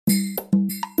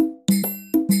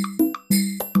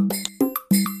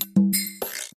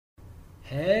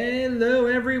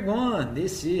everyone.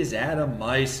 This is Adam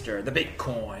Meister, the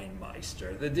Bitcoin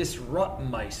Meister, the Disrupt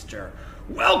Meister.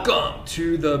 Welcome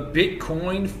to the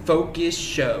Bitcoin Focus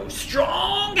Show.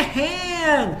 Strong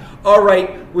hand! All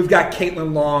right, we've got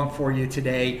Caitlin Long for you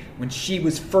today. When she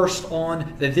was first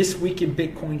on the This Week in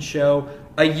Bitcoin show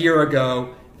a year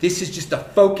ago, this is just a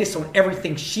focus on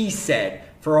everything she said.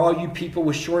 For all you people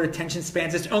with short attention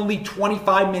spans, it's only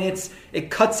 25 minutes.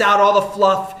 It cuts out all the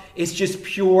fluff. It's just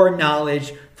pure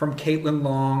knowledge from Caitlin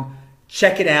Long.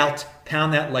 Check it out.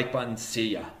 Pound that like button.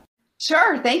 See ya.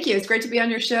 Sure. Thank you. It's great to be on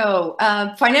your show.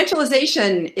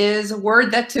 Financialization is a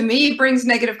word that to me brings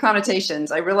negative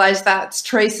connotations. I realize that's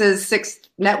Trace's sixth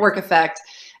network effect.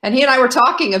 And he and I were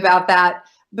talking about that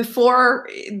before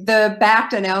the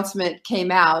backed announcement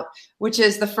came out, which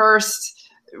is the first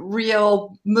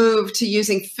real move to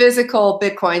using physical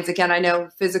Bitcoins. Again, I know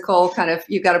physical kind of,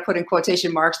 you've got to put in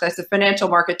quotation marks. That's a financial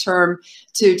market term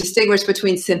to distinguish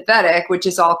between synthetic, which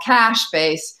is all cash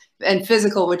based, and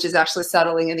physical, which is actually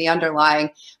settling in the underlying.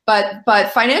 But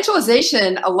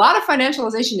financialization, a lot of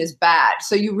financialization is bad.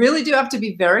 So you really do have to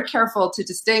be very careful to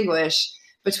distinguish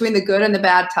between the good and the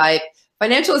bad type.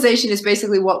 Financialization is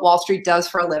basically what Wall Street does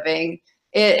for a living.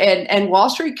 And Wall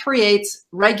Street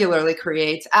regularly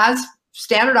creates, as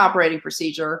standard operating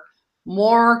procedure,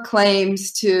 more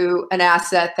claims to an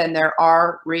asset than there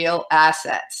are real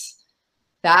assets.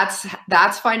 That's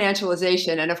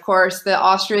financialization. And of course, the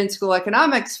Austrian school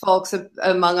economics folks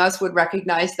among us would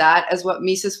recognize that as what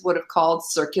Mises would have called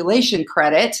circulation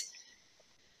credit.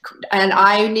 And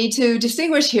I need to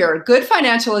distinguish here. Good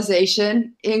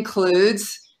financialization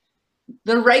includes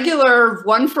the regular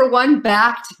one-for-one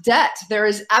backed debt. There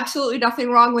is absolutely nothing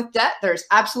wrong with debt. There's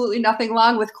absolutely nothing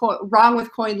wrong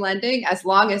with coin lending as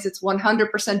long as it's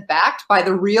 100% backed by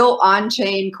the real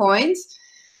on-chain coins.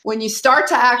 When you start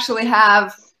to actually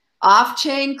have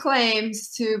off-chain claims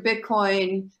to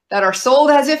Bitcoin that are sold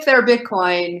as if they're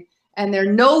Bitcoin and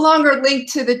they're no longer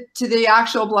linked to the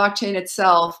actual blockchain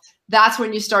itself, that's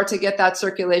when you start to get that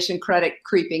circulation credit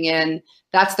creeping in.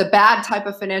 That's the bad type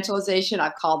of financialization.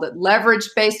 I've called it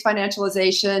leverage-based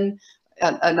financialization.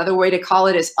 Another way to call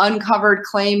it is uncovered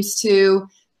claims to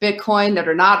Bitcoin that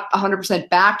are not 100%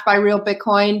 backed by real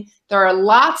Bitcoin. There are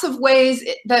lots of ways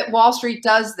that Wall Street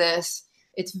does this.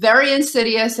 It's very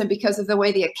insidious, and because of the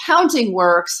way the accounting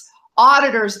works,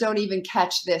 auditors don't even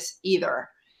catch this either.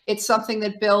 It's something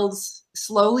that builds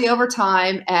slowly over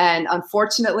time, and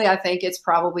unfortunately, I think it's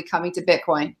probably coming to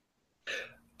Bitcoin.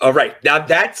 All right. Now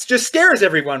that just scares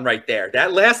everyone right there.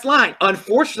 That last line.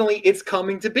 Unfortunately, it's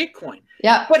coming to Bitcoin.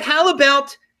 Yeah. But how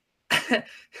about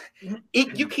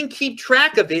you can keep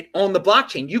track of it on the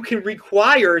blockchain. You can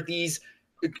require these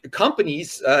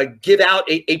companies give out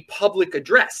a public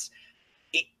address.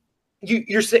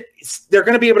 You're saying they're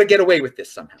going to be able to get away with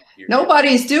this somehow.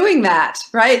 Nobody's doing that,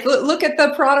 right? Look at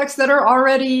the products that are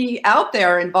already out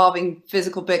there involving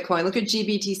physical Bitcoin. Look at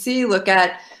GBTC, look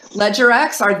at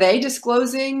LedgerX. Are they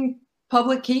disclosing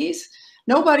public keys?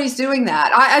 Nobody's doing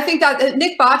that. I think that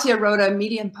Nick Bhatia wrote a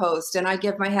Medium post, and I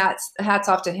give my hats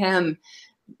off to him,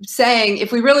 saying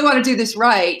if we really want to do this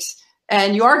right,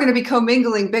 and you are going to be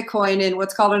commingling Bitcoin in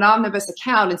what's called an omnibus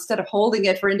account instead of holding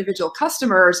it for individual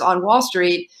customers on Wall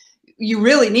Street, you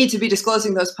really need to be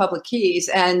disclosing those public keys.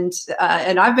 And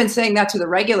I've been saying that to the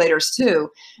regulators too.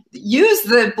 Use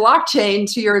the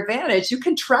blockchain to your advantage. You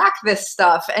can track this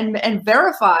stuff and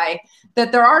verify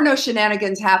that there are no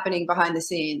shenanigans happening behind the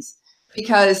scenes,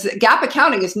 because gap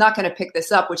accounting is not going to pick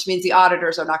this up, which means the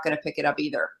auditors are not going to pick it up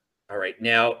either. All right.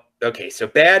 Now, okay, so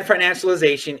bad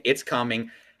financialization, it's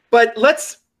coming. But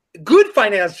good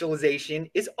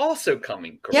financialization is also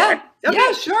coming, correct? Yeah, okay.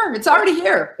 Yeah, sure. It's already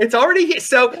here. It's already here.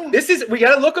 So we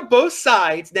got to look at both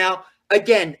sides. Now,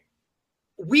 again,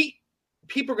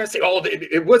 people are going to say, oh,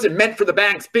 it wasn't meant for the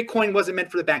banks. Bitcoin wasn't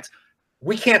meant for the banks.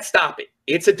 We can't stop it.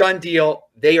 It's a done deal.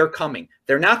 They are coming.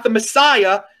 They're not the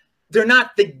Messiah. They're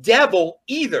not the devil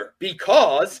either,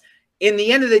 because in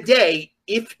the end of the day,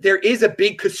 if there is a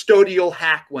big custodial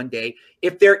hack one day,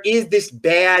 if there is this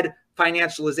bad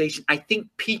financialization, I think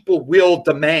people will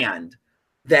demand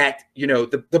that,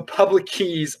 the public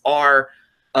keys are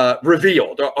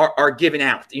revealed or are given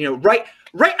out, right.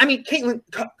 I mean, Caitlin,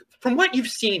 from what you've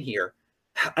seen here,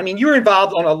 I mean, you're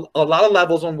involved on a lot of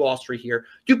levels on Wall Street here.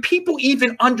 Do people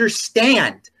even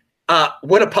understand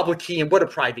what a public key and what a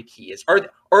private key is? Or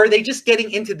are they just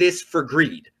getting into this for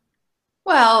greed?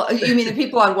 Well, you mean the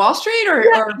people on Wall Street or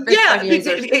Bitcoin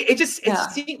users?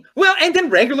 Well, and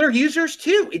then regular users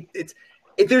too.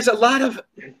 there's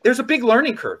a big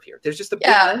learning curve here. There's just a big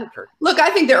learning curve. Look, I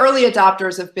think the early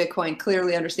adopters of Bitcoin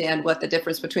clearly understand what the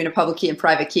difference between a public key and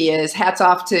private key is. Hats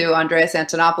off to Andreas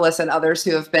Antonopoulos and others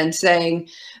who have been saying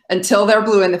until they're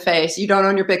blue in the face, you don't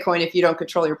own your Bitcoin if you don't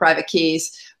control your private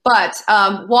keys. But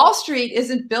Wall Street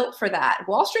isn't built for that.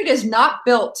 Wall Street is not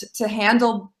built to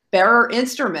handle bearer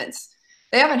instruments.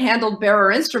 They haven't handled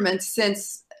bearer instruments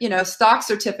since, stock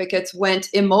certificates went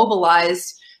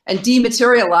immobilized and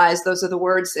dematerialized. Those are the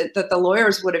words that the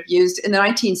lawyers would have used in the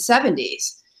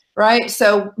 1970s, right?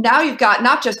 So now you've got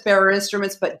not just bearer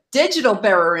instruments, but digital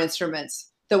bearer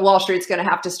instruments that Wall Street's going to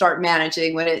have to start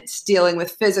managing when it's dealing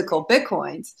with physical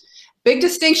Bitcoins. Big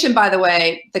distinction, by the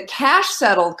way, the cash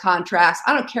settled contracts,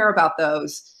 I don't care about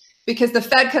those because the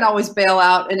Fed can always bail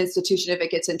out an institution if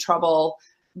it gets in trouble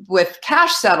with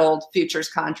cash settled futures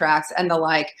contracts and the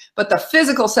like. But the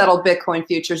physical settled Bitcoin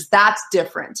futures, that's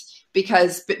different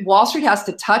because Wall Street has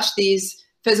to touch these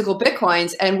physical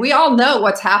Bitcoins. And we all know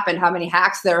what's happened, how many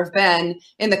hacks there have been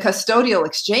in the custodial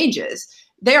exchanges.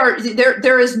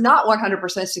 There is not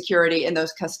 100% security in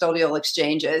those custodial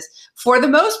exchanges. For the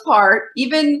most part,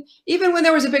 even when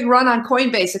there was a big run on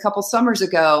Coinbase a couple summers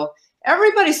ago,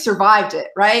 everybody survived it,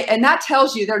 right? And that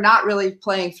tells you they're not really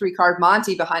playing three-card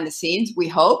Monte behind the scenes, we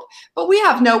hope. But we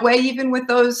have no way, even with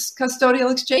those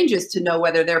custodial exchanges, to know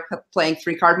whether they're playing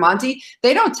three-card Monte.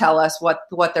 They don't tell us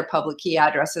what their public key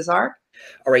addresses are.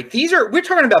 All right, we're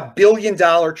talking about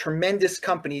billion-dollar tremendous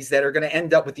companies that are going to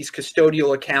end up with these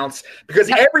custodial accounts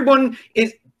because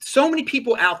so many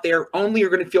people out there only are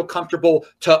going to feel comfortable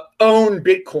to own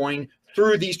Bitcoin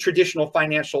through these traditional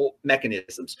financial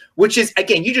mechanisms, which is,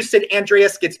 again, you just said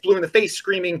Andreas gets blue in the face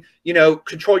screaming,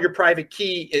 control your private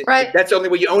key. Right. That's the only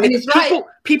way you own it.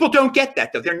 People don't get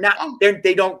that, though.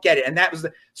 They don't get it. And that was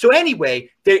so anyway,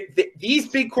 these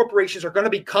big corporations are going to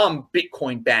become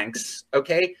Bitcoin banks.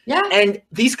 Okay. Yeah. And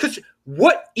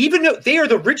even though they are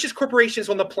the richest corporations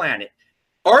on the planet,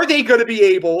 are they going to be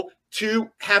able to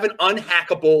have an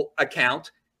unhackable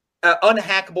account,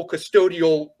 unhackable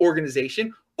custodial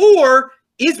organization? Or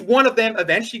is one of them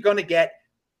eventually going to get?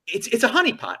 It's a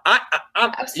honeypot.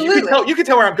 Absolutely. You can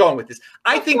tell where I'm going with this.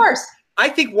 I think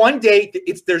one day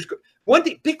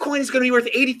Bitcoin is going to be worth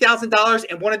 $80,000,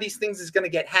 and one of these things is going to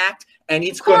get hacked, and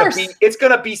it's going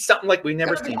to be something like we've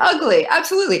never seen. Ugly,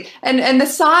 absolutely. And the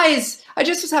size. I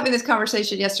just was having this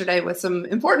conversation yesterday with some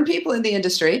important people in the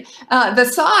industry. The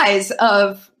size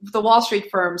of the Wall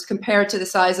Street firms compared to the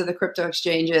size of the crypto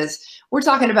exchanges, we're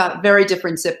talking about very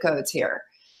different zip codes here.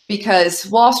 Because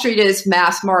Wall Street is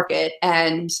mass market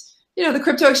and, the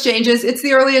crypto exchanges, it's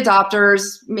the early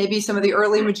adopters, maybe some of the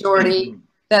early majority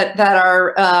that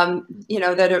have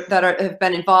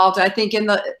been involved. I think in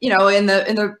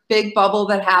the big bubble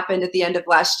that happened at the end of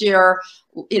last year,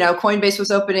 Coinbase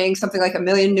was opening something like 1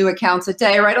 million new accounts a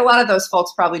day, right? A lot of those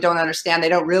folks probably don't understand. They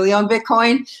don't really own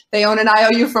Bitcoin. They own an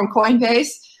IOU from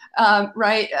Coinbase.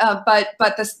 Right.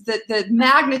 But the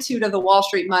magnitude of the Wall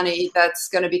Street money that's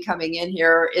going to be coming in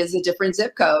here is a different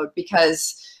zip code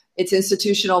because it's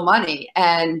institutional money.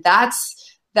 And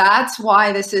that's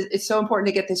why it's so important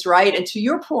to get this right. And to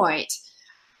your point,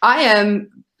 I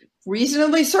am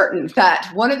reasonably certain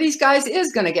that one of these guys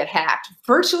is going to get hacked.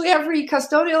 Virtually every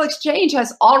custodial exchange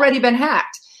has already been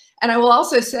hacked. And I will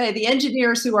also say the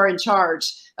engineers who are in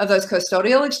charge of those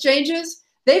custodial exchanges,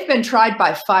 they've been tried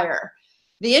by fire.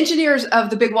 The engineers of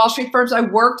the big Wall Street firms, I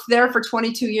worked there for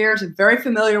 22 years and very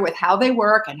familiar with how they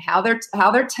work and how their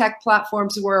tech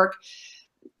platforms work.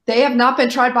 They have not been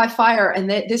tried by fire. And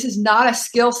this is not a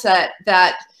skill set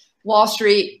that Wall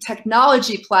Street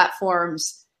technology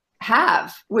platforms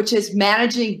have, which is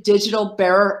managing digital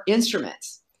bearer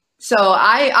instruments. So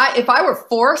if I were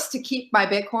forced to keep my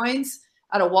Bitcoins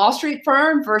at a Wall Street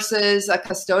firm versus a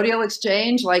custodial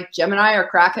exchange like Gemini or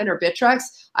Kraken or Bittrex,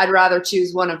 I'd rather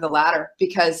choose one of the latter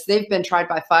because they've been tried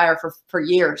by fire for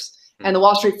years. And the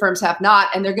Wall Street firms have not,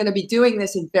 and they're going to be doing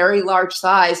this in very large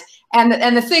size.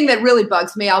 And the thing that really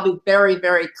bugs me, I'll be very,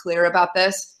 very clear about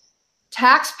this,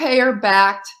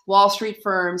 taxpayer-backed Wall Street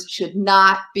firms should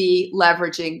not be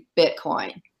leveraging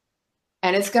Bitcoin.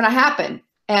 And it's going to happen.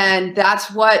 And that's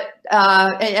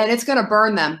and it's going to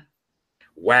burn them.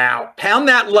 Wow. Pound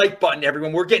that like button,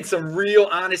 everyone. We're getting some real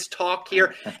honest talk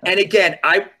here. And again,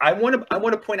 I want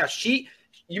to point out, you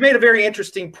made a very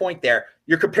interesting point there.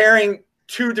 You're comparing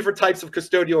two different types of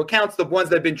custodial accounts, the ones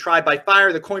that have been tried by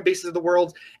fire, the Coinbases of the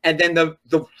world, and then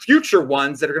the future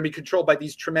ones that are going to be controlled by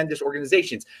these tremendous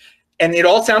organizations. And it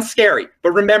all sounds scary,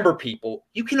 but remember, people,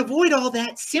 you can avoid all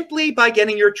that simply by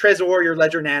getting your Trezor or your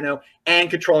Ledger Nano and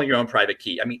controlling your own private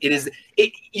key. I mean,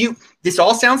 this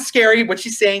all sounds scary, what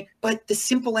she's saying, but the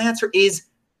simple answer is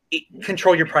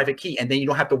control your private key, and then you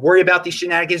don't have to worry about these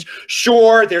shenanigans.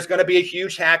 Sure, there's going to be a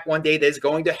huge hack one day that is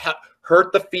going to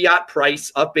hurt the fiat price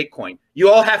of Bitcoin. You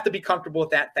all have to be comfortable with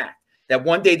that fact, that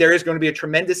one day there is going to be a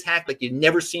tremendous hack like you've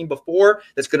never seen before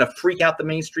that's going to freak out the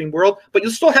mainstream world, but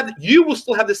you will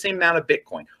still have the same amount of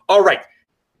Bitcoin. All right.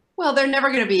 Well, they're never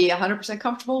going to be 100%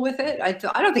 comfortable with it. I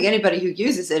don't think anybody who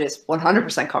uses it is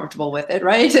 100% comfortable with it,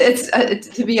 right? It's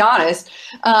to be honest,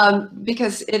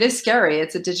 because it is scary.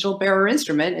 It's a digital bearer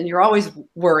instrument, and you're always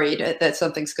worried that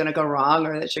something's going to go wrong,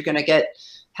 or that you're going to get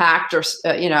hacked, or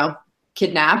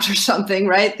kidnapped or something,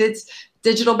 right? It's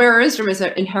digital bearer instruments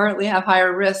that inherently have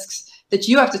higher risks that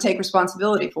you have to take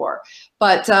responsibility for.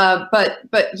 But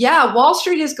yeah, Wall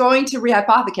Street is going to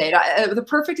rehypothecate. The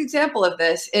perfect example of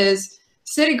this is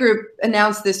Citigroup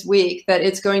announced this week that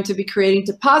it's going to be creating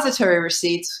depository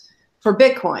receipts for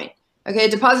Bitcoin. Okay, a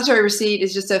depository receipt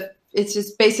is just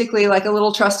basically like a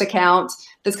little trust account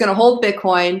that's going to hold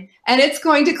Bitcoin, and it's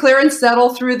going to clear and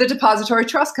settle through the depository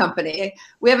trust company.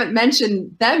 We haven't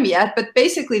mentioned them yet, but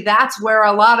basically that's where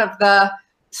a lot of the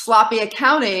sloppy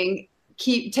accounting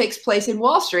takes place in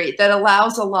Wall Street, that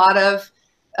allows a lot of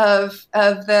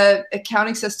the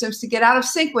accounting systems to get out of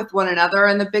sync with one another.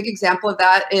 And the big example of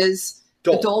that is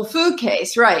the Dole Food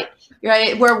case, right?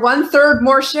 Where 1/3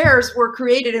 more shares were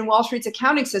created in Wall Street's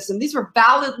accounting system. These were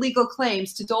valid legal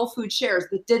claims to Dole Food shares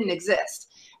that didn't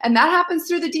exist. And that happens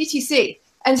through the DTC.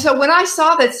 And so when I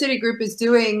saw that Citigroup is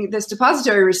doing this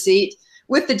depository receipt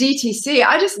with the DTC,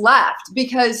 I just laughed,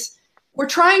 because we're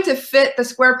trying to fit the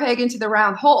square peg into the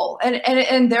round hole.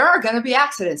 And there are going to be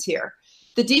accidents here.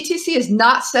 The DTC is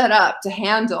not set up to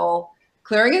handle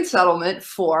clearing and settlement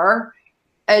for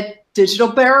a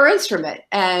digital bearer instrument.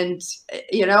 And,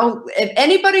 if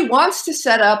anybody wants to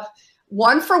set up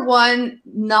one-for-one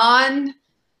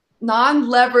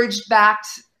non-leveraged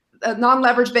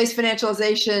based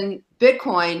financialization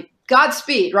Bitcoin,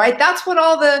 Godspeed, right? That's what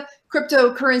all the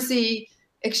cryptocurrency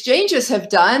exchanges have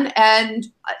done. And,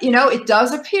 it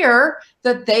does appear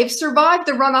that they've survived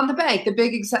the run on the bank. The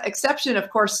big exception, of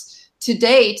course, to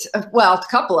date, well, a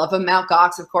couple of them, Mt.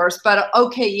 Gox, of course, but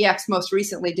OKEX most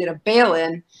recently did a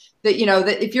bail-in that,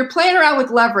 that if you're playing around with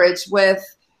leverage with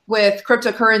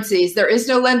cryptocurrencies, there is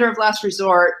no lender of last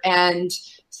resort. And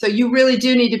so you really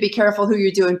do need to be careful who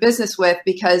you're doing business with,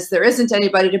 because there isn't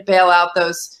anybody to bail out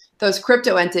those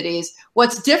crypto entities.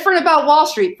 What's different about Wall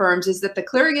Street firms is that the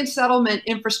clearing and settlement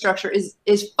infrastructure is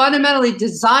fundamentally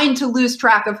designed to lose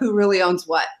track of who really owns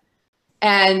what,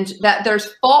 and that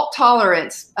there's fault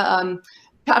tolerance.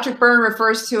 Patrick Byrne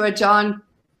refers to a John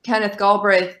Kenneth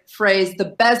Galbraith phrase, the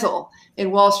bezel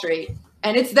in Wall Street,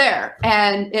 and it's there,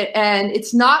 and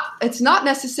it's not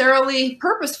necessarily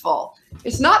purposeful.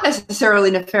 It's not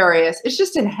necessarily nefarious. It's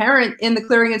just inherent in the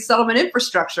clearing and settlement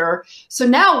infrastructure. So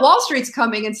now Wall Street's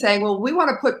coming and saying, well, we want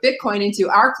to put Bitcoin into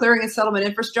our clearing and settlement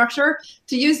infrastructure.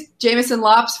 To use Jameson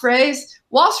Lopp's phrase,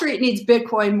 Wall Street needs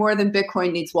Bitcoin more than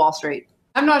Bitcoin needs Wall Street.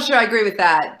 I'm not sure I agree with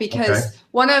that, because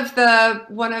one of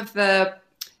the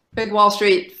big Wall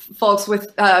Street folks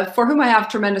for whom I have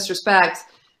tremendous respect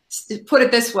put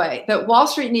it this way, that Wall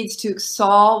Street needs to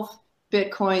solve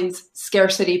Bitcoin's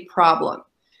scarcity problem.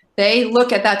 They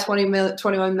look at that 21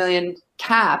 million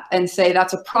cap and say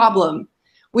that's a problem.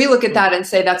 We look at that and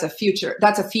say that's a feature,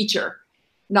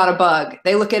 not a bug.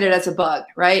 They look at it as a bug,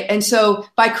 right? And so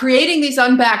by creating these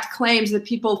unbacked claims that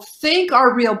people think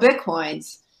are real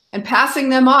Bitcoins and passing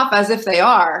them off as if they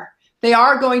are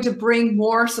going to bring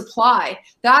more supply.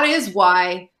 That is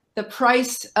why the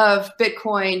price of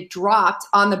Bitcoin dropped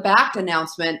on the backed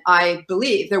announcement, I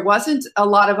believe. There wasn't a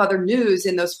lot of other news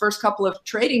in those first couple of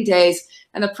trading days,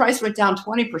 and the price went down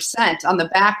 20% on the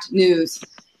backed news,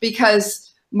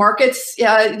 because markets,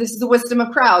 this is the wisdom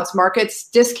of crowds, markets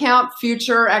discount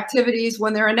future activities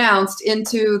when they're announced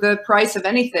into the price of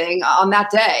anything on that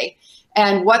day.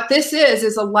 And what this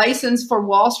is a license for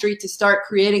Wall Street to start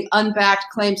creating unbacked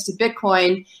claims to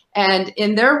Bitcoin and,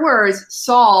 in their words,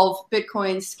 solve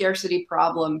Bitcoin's scarcity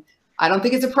problem. I don't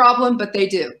think it's a problem, but they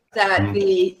do. That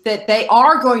they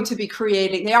are going to be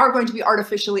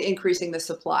artificially increasing the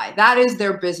supply. That is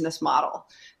their business model.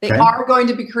 They are going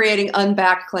to be creating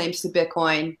unbacked claims to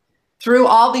Bitcoin through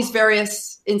all these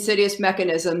various insidious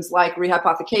mechanisms, like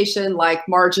rehypothecation, like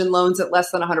margin loans at less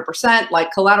than 100%,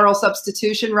 like collateral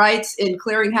substitution rights in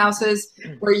clearinghouses,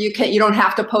 where you don't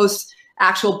have to post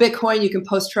actual Bitcoin, you can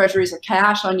post treasuries or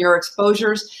cash on your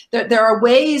exposures. There are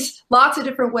ways, lots of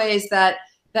different ways that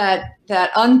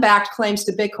unbacked claims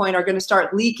to Bitcoin are going to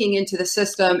start leaking into the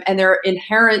system, and they're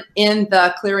inherent in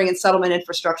the clearing and settlement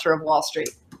infrastructure of Wall Street.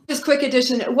 just quick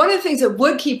addition. One of the things that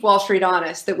would keep Wall Street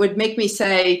honest, that would make me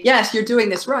say, yes, you're doing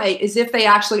this right, is if they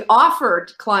actually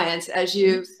offered clients, as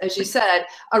you said,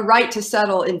 a right to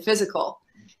settle in physical.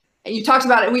 And you talked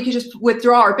about it, we could just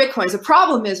withdraw our Bitcoins. The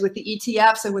problem is with the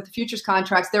ETFs and with the futures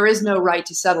contracts, there is no right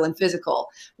to settle in physical.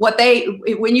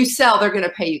 When you sell, they're going to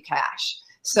pay you cash.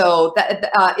 So that,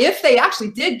 if they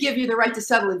actually did give you the right to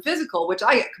settle in physical, which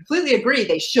I completely agree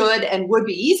they should and would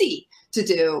be easy to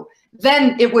do,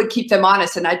 then it would keep them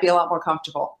honest and I'd be a lot more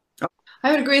comfortable. I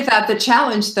would agree with that. The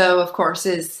challenge, though, of course,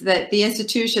 is that the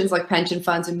institutions like pension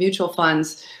funds and mutual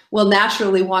funds will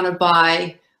naturally want to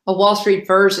buy a Wall Street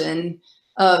version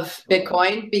of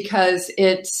Bitcoin because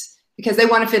they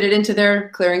want to fit it into their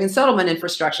clearing and settlement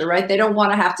infrastructure, right? They don't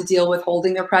want to have to deal with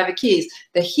holding their private keys.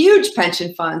 The huge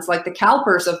pension funds like the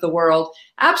CalPERS of the world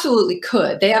absolutely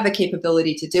could. They have the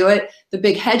capability to do it. The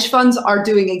big hedge funds are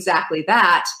doing exactly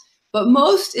that. But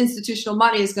most institutional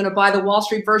money is going to buy the Wall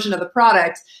Street version of the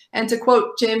product. And to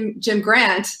quote Jim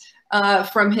Grant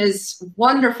from his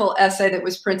wonderful essay that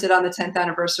was printed on the 10th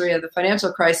anniversary of the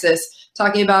financial crisis,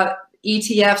 talking about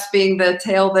ETFs being the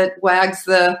tail that wags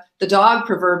the dog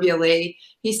proverbially,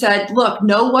 he said, look,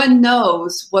 no one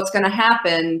knows what's going to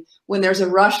happen when there's a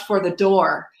rush for the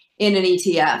door in an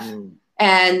ETF. Mm.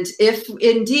 And if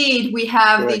indeed we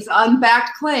have these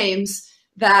unbacked claims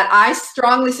that I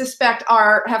strongly suspect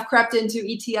have crept into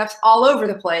ETFs all over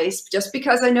the place, just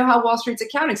because I know how Wall Street's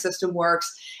accounting system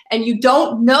works. And you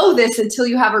don't know this until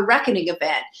you have a reckoning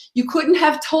event. You couldn't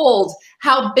have told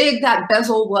how big that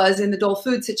bezel was in the Dole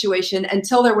Food situation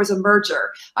until there was a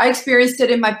merger. I experienced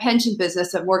it in my pension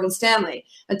business at Morgan Stanley.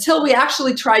 Until we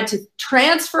actually tried to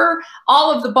transfer all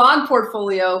of the bond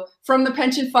portfolio from the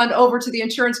pension fund over to the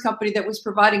insurance company that was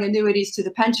providing annuities to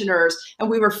the pensioners, and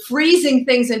we were freezing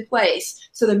things in place.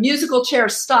 So the musical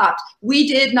chairs stopped. We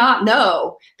did not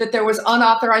know that there was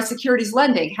unauthorized securities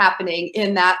lending happening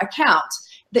in that account.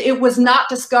 It was not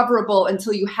discoverable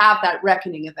until you have that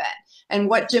reckoning event. And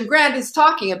what Jim Grant is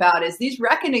talking about is these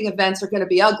reckoning events are going to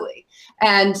be ugly.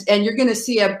 And you're going to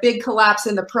see a big collapse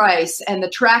in the price, and the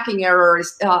tracking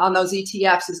errors on those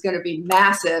ETFs is going to be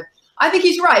massive. I think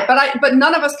he's right, but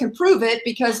none of us can prove it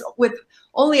because with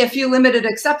only a few limited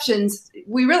exceptions,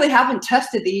 we really haven't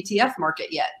tested the ETF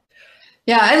market yet.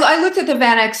 Yeah, I looked at the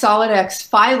VanEck SolidX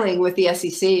filing with the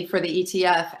SEC for the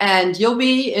ETF, and you'll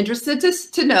be interested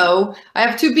to know I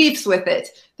have two beefs with it.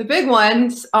 The big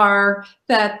ones are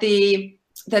that they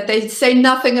say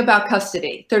nothing about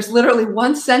custody. There's literally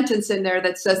one sentence in there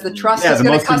that says the trust is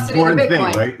going to custody the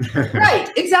Bitcoin. Thing, right?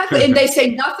 Right, exactly. And they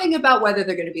say nothing about whether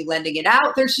they're going to be lending it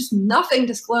out. There's just nothing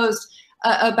disclosed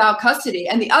about custody.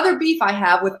 And the other beef I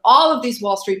have with all of these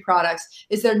Wall Street products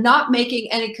is they're not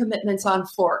making any commitments on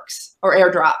forks or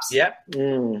airdrops. Yep.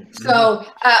 So,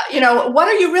 what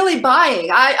are you really buying?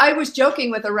 I was joking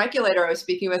with a regulator I was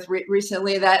speaking with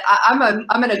recently that I'm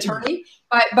an attorney,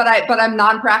 but I'm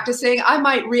non-practicing. I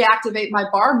might reactivate my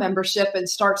bar membership and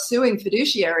start suing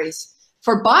fiduciaries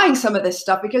for buying some of this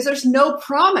stuff because there's no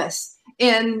promise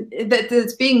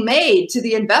that's being made to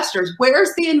the investors. Where's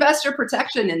the investor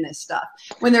protection in this stuff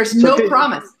when there's no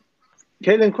promise?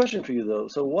 Caitlin, question for you though.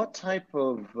 So what type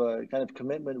of kind of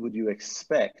commitment would you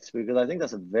expect? Because I think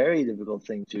that's a very difficult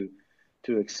thing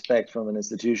to expect from an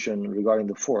institution regarding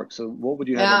the fork. So what would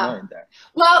you have in mind there?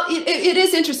 Well, it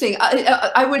is interesting.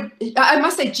 I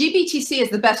must say GBTC is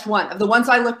the best one of the ones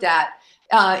I looked at.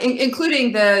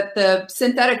 Including the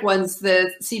synthetic ones,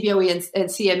 the CBOE and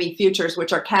CME futures,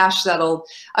 which are cash settled.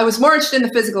 I was more interested in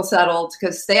the physical settled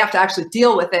because they have to actually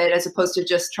deal with it as opposed to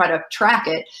just try to track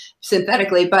it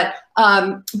synthetically. But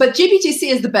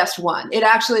GBTC is the best one. It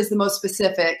actually is the most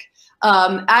specific.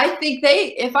 I think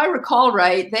if I recall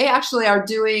right, they actually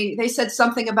they said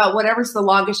something about whatever's the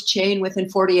longest chain within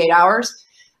 48 hours.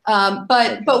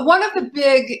 But one of the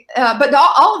big, but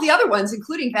all of the other ones,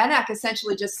 including VanEck,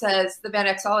 essentially just says, the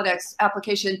VanEck SolidX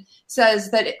application says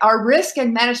that our risk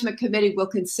and management committee will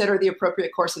consider the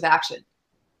appropriate course of action.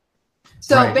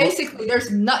 So basically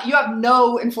you have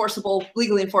no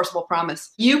legally enforceable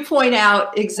promise. You point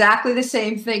out exactly the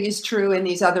same thing is true in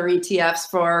these other ETFs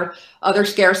for other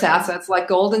scarce assets like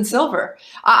gold and silver.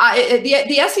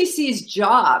 The SEC's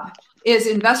job is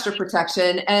investor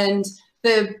protection, and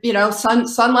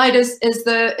sunlight is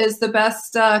the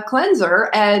best cleanser,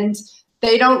 and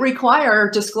they don't require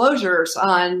disclosures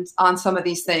on some of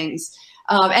these things.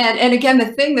 And again, the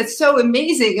thing that's so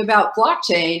amazing about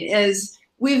blockchain is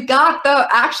we've got the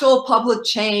actual public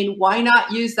chain. Why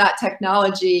not use that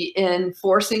technology in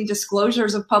forcing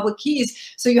disclosures of public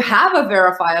keys so you have a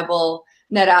verifiable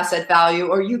net asset value,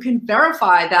 or you can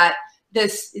verify that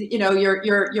this,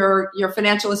 your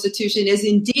financial institution is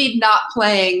indeed not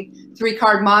playing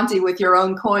three-card Monte with your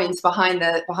own coins behind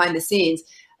the scenes.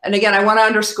 And again, I want to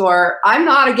underscore, I'm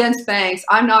not against banks.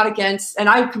 I'm not against, and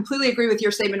I completely agree with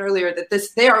your statement earlier that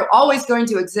they are always going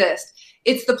to exist.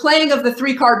 It's the playing of the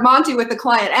three-card Monte with the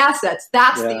client assets.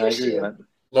 That's the issue.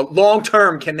 Long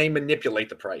term, can they manipulate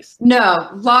the price? No,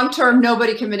 long term,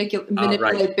 nobody can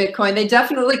manipulate Bitcoin. They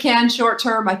definitely can short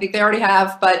term. I think they already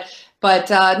have, but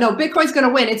no, Bitcoin's going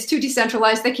to win. It's too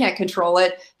decentralized. They can't control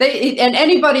it. And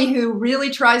anybody who really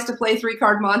tries to play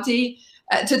three-card Monte,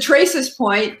 to Trace's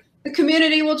point, the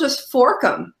community will just fork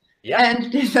them. Yeah.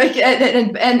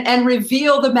 And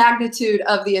reveal the magnitude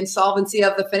of the insolvency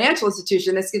of the financial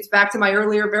institution. This gets back to my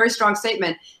earlier very strong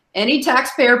statement. Any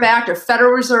taxpayer-backed or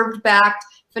Federal Reserve-backed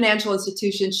financial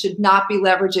institutions should not be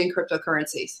leveraging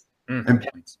cryptocurrencies.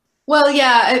 Well,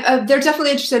 yeah, they're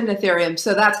definitely interested in Ethereum.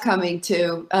 So that's coming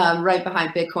too, right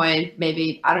behind Bitcoin,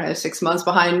 maybe, I don't know, 6 months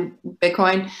behind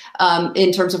Bitcoin,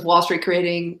 in terms of Wall Street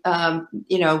creating,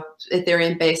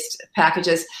 Ethereum-based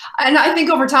packages. And I think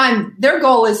over time, their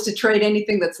goal is to trade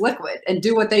anything that's liquid and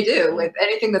do what they do with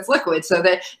anything that's liquid. So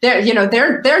that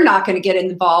they're not going to get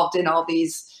involved in all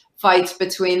these fights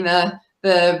between the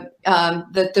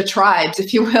tribes,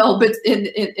 if you will, but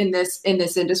in this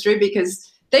industry, because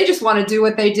they just want to do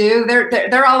what they do.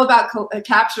 They're all about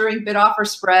capturing bid offer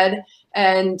spread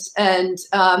and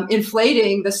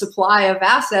inflating the supply of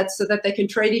assets so that they can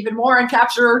trade even more and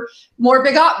capture more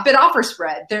bid offer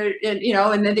spread.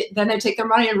 And then they take their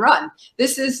money and run.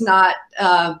 This is not.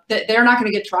 They're not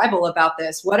going to get tribal about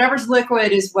this. Whatever's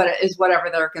liquid is whatever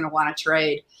they're going to want to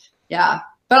trade. Yeah.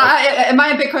 But am I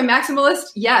a Bitcoin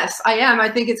maximalist? Yes, I am. I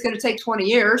think it's going to take 20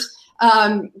 years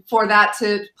for that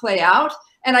to play out.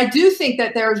 And I do think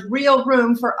that there's real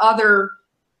room for other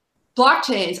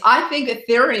blockchains. I think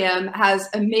Ethereum has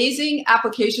amazing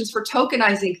applications for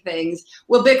tokenizing things.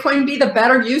 Will Bitcoin be the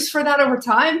better use for that over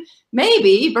time?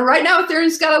 Maybe, but right now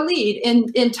Ethereum's got a lead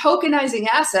in tokenizing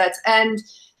assets, and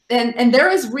there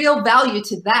is real value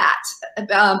to that,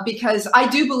 because I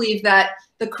do believe that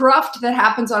the cruft that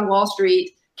happens on Wall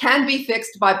Street can be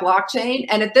fixed by blockchain.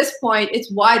 And at this point,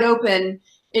 it's wide open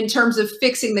in terms of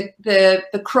fixing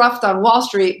the cruft on Wall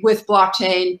Street with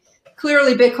blockchain.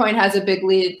 Clearly, Bitcoin has a big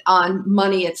lead on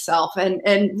money itself. And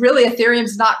really,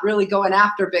 Ethereum's not really going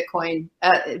after Bitcoin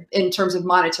in terms of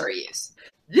monetary use.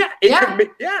 Yeah.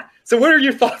 So what are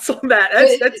your thoughts on that?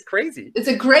 That's crazy. It's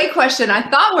a great question. I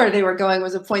thought where they were going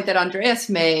was a point that Andreas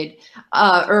made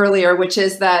earlier, which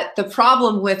is that the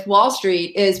problem with Wall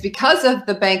Street is because of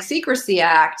the Bank Secrecy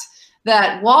Act,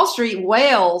 that Wall Street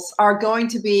whales are going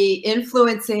to be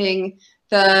influencing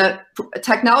the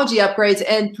technology upgrades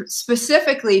and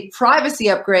specifically privacy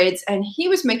upgrades. And he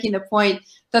was making the point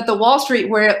that the Wall Street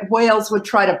whales would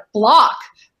try to block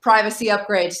privacy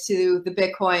upgrades to the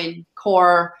Bitcoin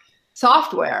core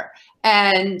software.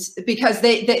 And because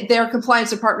their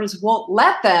compliance departments won't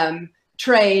let them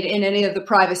trade in any of the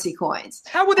privacy coins.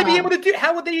 How would they be able to do?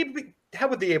 How would they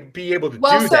be able to do that?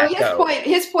 Well, so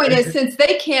his point is, since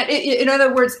they can't, in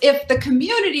other words, if the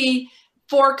community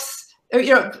forks,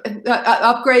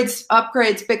 upgrades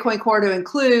Bitcoin Core to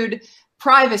include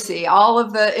privacy, in all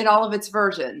of its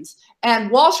versions,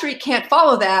 and Wall Street can't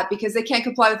follow that because they can't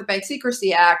comply with the Bank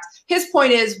Secrecy Act. His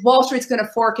point is Wall Street's going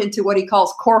to fork into what he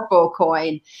calls Corpo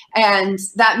Coin, and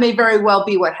that may very well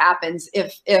be what happens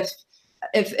if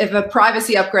a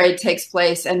privacy upgrade takes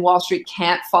place and Wall Street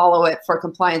can't follow it for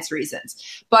compliance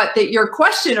reasons. But your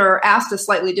questioner asked a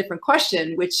slightly different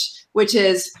question, which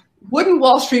is, wouldn't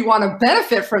Wall Street want to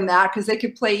benefit from that because they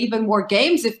could play even more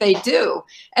games if they do?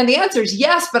 And the answer is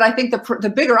yes, but I think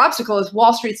the bigger obstacle is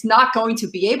Wall Street's not going to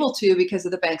be able to because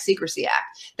of the Bank Secrecy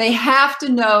Act. They have to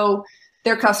know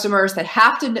their customers. They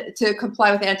have to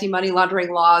comply with anti-money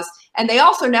laundering laws. And they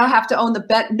also now have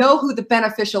to know who the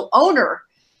beneficial owner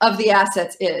of the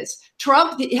assets is.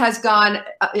 Trump has gone,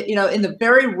 in the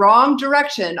very wrong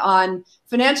direction on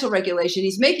financial regulation.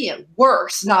 He's making it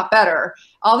worse, not better.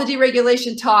 All the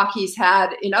deregulation talk he's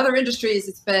had in other industries,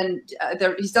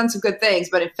 he's done some good things,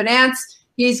 but in finance,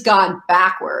 he's gone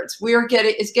backwards.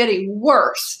 It's getting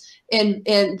worse in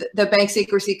the Bank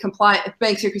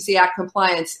Secrecy Act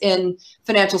compliance in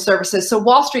financial services. So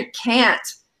Wall Street can't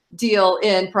deal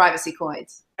in privacy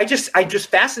coins. I'm just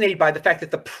fascinated by the fact that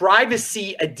the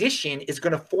privacy edition is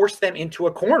going to force them into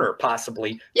a corner,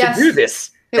 possibly, to do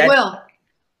this.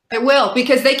 It will,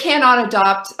 because they cannot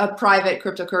adopt a private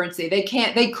cryptocurrency.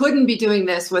 They couldn't be doing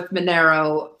this with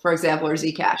Monero, for example, or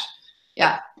Zcash.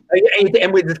 Yeah. And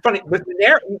it's funny, with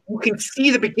Monero, you can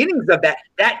see the beginnings of that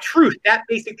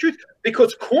basic truth,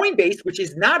 because Coinbase, which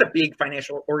is not a big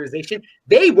financial organization,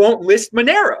 they won't list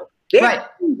Monero. Right.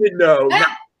 No. Yeah.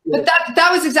 But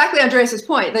that was exactly Andreas's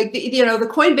point. Like, the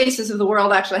Coinbases of the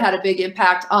world actually had a big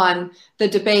impact on the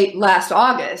debate last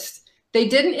August. They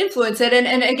didn't influence it.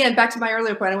 And again, back to my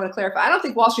earlier point, I want to clarify. I don't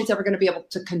think Wall Street's ever going to be able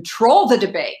to control the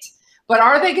debate. But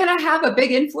are they going to have a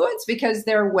big influence because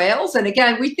they're whales? And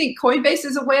again, we think Coinbase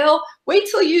is a whale. Wait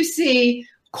till you see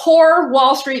core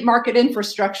Wall Street market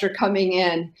infrastructure coming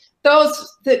in.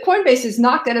 The Coinbase is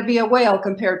not going to be a whale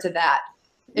compared to that.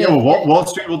 Yeah, well, Wall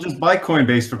Street will just buy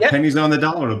Coinbase for pennies on the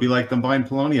dollar. It'll be like them buying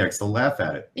Poloniex. They'll laugh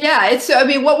at it. Yeah,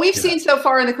 what we've seen so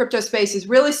far in the crypto space is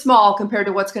really small compared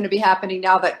to what's going to be happening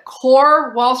now that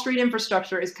core Wall Street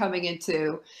infrastructure is coming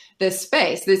into this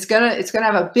space. It's gonna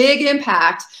have a big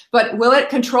impact, but will it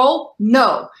control?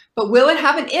 No. But will it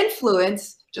have an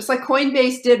influence, just like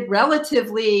Coinbase did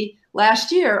relatively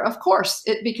last year? Of course,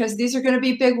 because these are going to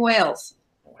be big whales.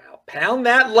 Wow, pound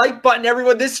that like button,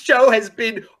 everyone. This show has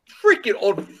been freaking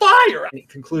on fire. Any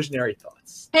conclusionary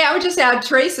thoughts? Hey, I would just add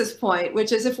Trace's point,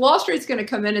 which is if Wall Street's going to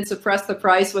come in and suppress the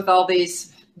price with all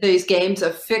these games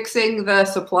of fixing the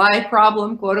supply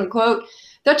problem, quote unquote,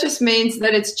 that just means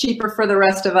that it's cheaper for the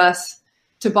rest of us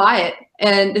to buy it.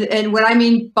 And when I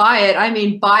mean buy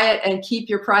it and keep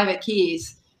your private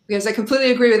keys, because I completely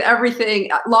agree with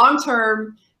everything. Long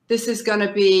term, this is going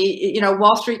to be,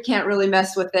 Wall Street can't really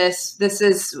mess with this. This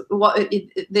is what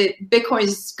the Bitcoin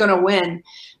is going to win.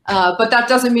 But that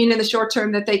doesn't mean in the short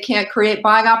term that they can't create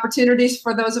buying opportunities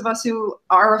for those of us who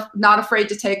are not afraid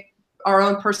to take our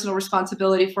own personal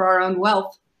responsibility for our own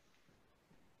wealth.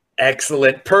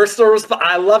 Excellent.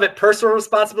 I love it. Personal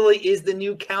responsibility is the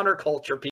new counterculture.